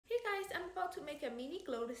make a mini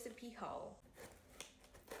glow recipe haul.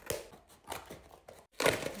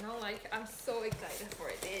 Now I'm so excited for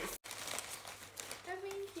this.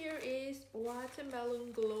 Having here is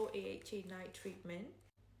Watermelon Glow AHA Night Treatment.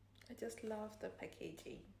 I just love the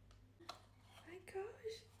packaging. My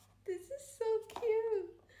gosh, this is so cute.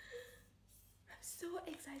 I'm so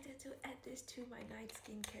excited to add this to my night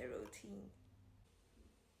skincare routine.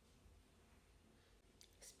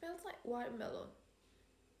 It smells like watermelon.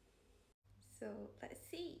 So let's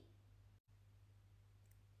see.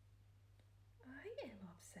 I am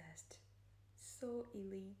obsessed. So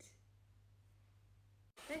elite.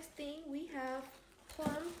 Next thing we have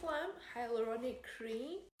Plum Plum Hyaluronic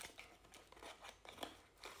Cream.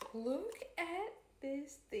 Look at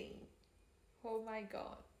this thing. Oh my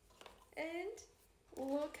god. And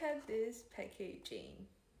look at this packaging.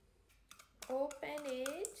 Open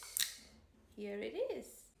it. Here it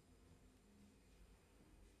is.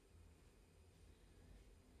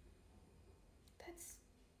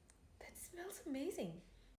 That smells amazing.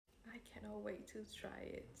 I cannot wait to try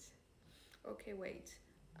it. Okay, wait.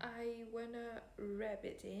 I wanna wrap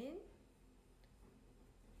it in.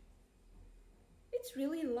 It's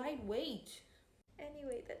really lightweight.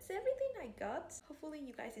 Anyway, that's everything I got. Hopefully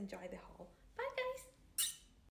you guys enjoy the haul. Bye guys!